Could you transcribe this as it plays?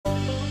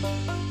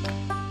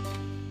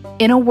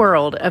In a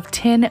world of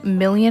 10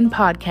 million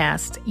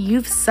podcasts,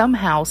 you've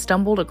somehow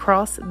stumbled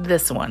across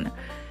this one.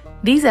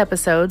 These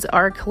episodes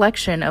are a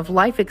collection of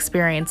life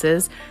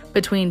experiences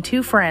between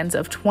two friends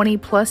of 20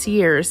 plus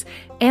years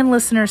and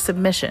listener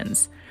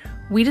submissions.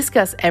 We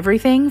discuss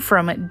everything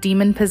from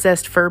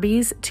demon-possessed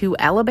Furbies to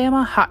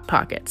Alabama Hot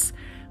Pockets.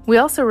 We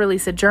also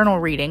release a journal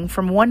reading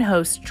from one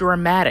host's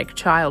dramatic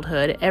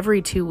childhood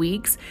every 2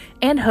 weeks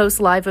and host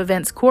live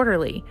events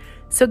quarterly.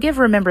 So give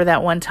Remember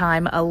That One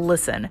Time a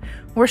listen.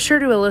 We're sure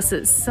to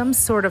elicit some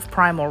sort of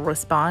primal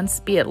response,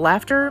 be it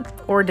laughter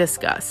or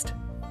disgust.